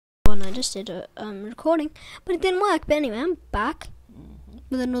when I just did a recording, but it didn't work. But anyway, I'm back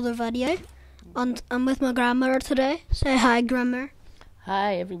with another video, and I'm with my grandmother today. Say hi, grandma.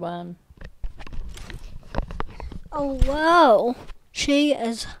 Hi, everyone. Oh wow, she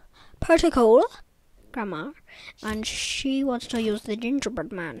is pretty cool, grandma, and she wants to use the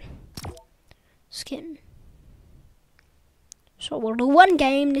gingerbread man skin. So we'll do one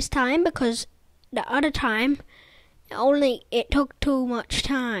game this time because the other time it took too much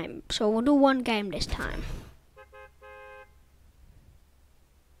time. So we'll do one game this time.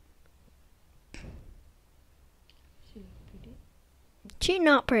 She's pretty. She's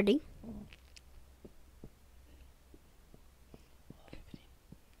not pretty.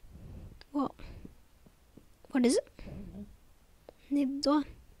 What? What is it? Neither do I.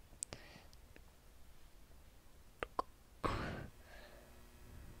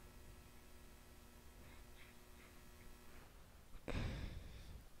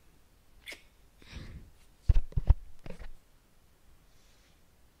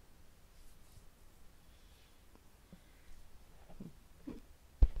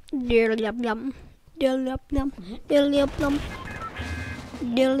 Dear yum yum, dear yum yum, dear yum yum,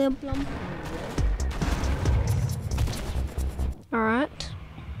 dear yum yum. Alright.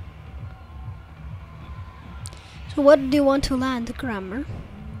 So what do you want to land, grammar?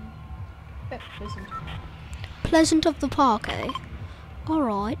 Pleasant. Pleasant of the Park, eh?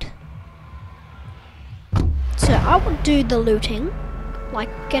 Alright. So I will do the looting,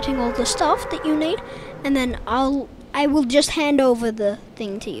 like getting all the stuff that you need, and then I will just hand over the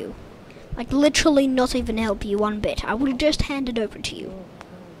thing to you. Like literally not even help you one bit. I will just hand it over to you.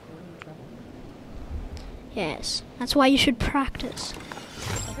 Yes, that's why you should practice.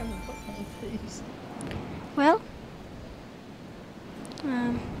 Well,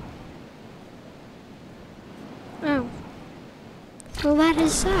 oh, well that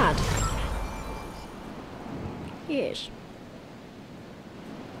is sad. Yes.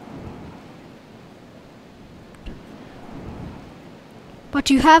 But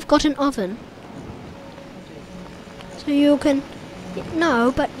you have got an oven. So you can...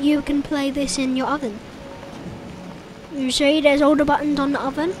 No, but you can play this in your oven. You see there's all the buttons on the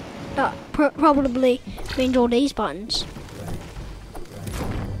oven? That probably means all these buttons.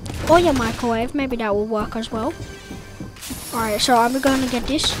 Or your microwave, maybe that will work as well. Alright, so I'm going to get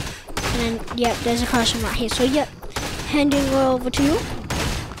this. And then, yep, there's a person right here. So, yep, handing it over to you.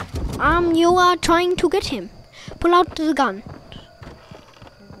 You are trying to get him. Pull out the gun.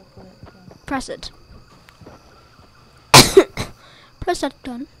 Press it. Press that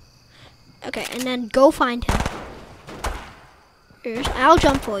gun. Okay, and then go find him. Here's, I'll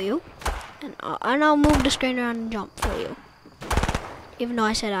jump for you. And I'll move the screen around and jump for you. Even though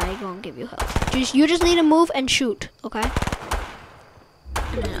I said I won't give you help. You just need to move and shoot, okay?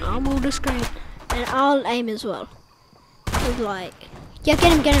 And then I'll move the screen. And I'll aim as well. It's like... Yeah,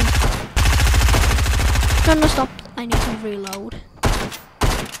 get him, get him. No, stop. I need to reload.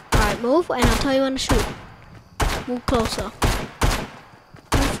 Alright, move, and I'll tell you when to shoot. Move closer.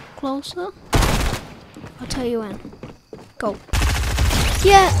 Move closer. I'll tell you when. Go.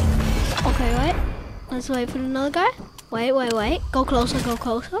 Yeah! Okay, wait. Let's wait for another guy. Wait. Go closer, go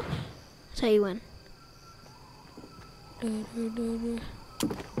closer. I'll tell you when.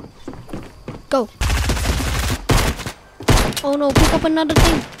 Go. Oh no, pick up another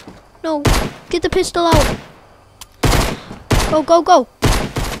thing. No, get the pistol out. Go.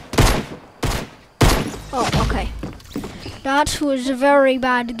 Oh, okay. That was a very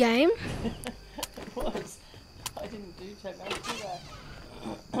bad game. It was. I didn't do so much, did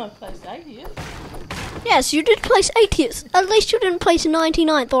I? I placed 80th. Yes, you did place 80th. At least you didn't place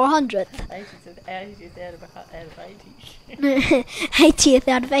 99th or 100th. 80th out of 80. 80th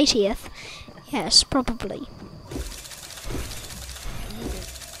out of 80th. Yes, probably. You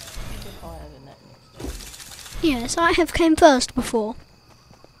get higher than that next time. Yes, I have came first before.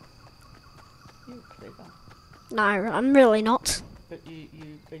 You're clever. No, I'm really not. But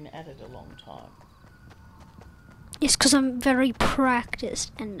you've been at it a long time. Yes, because I'm very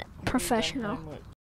practiced and professional. You've done homework